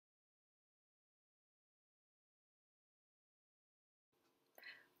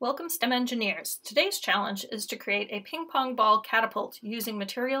Welcome STEM engineers. Today's challenge is to create a ping pong ball catapult using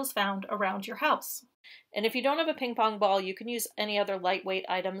materials found around your house. And if you don't have a ping pong ball, you can use any other lightweight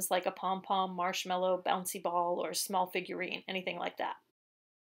items like a pom-pom, marshmallow, bouncy ball, or a small figurine, anything like that.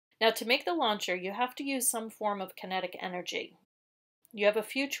 Now to make the launcher, you have to use some form of kinetic energy. You have a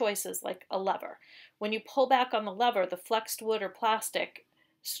few choices like a lever. When you pull back on the lever, the flexed wood or plastic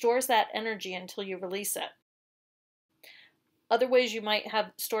stores that energy until you release it. Other ways you might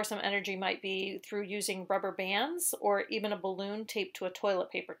store some energy might be through using rubber bands or even a balloon taped to a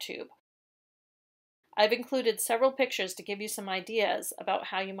toilet paper tube. I've included several pictures to give you some ideas about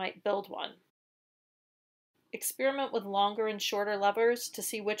how you might build one. Experiment with longer and shorter levers to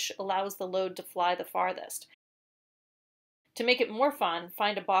see which allows the load to fly the farthest. To make it more fun,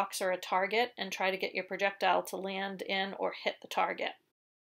 find a box or a target and try to get your projectile to land in or hit the target.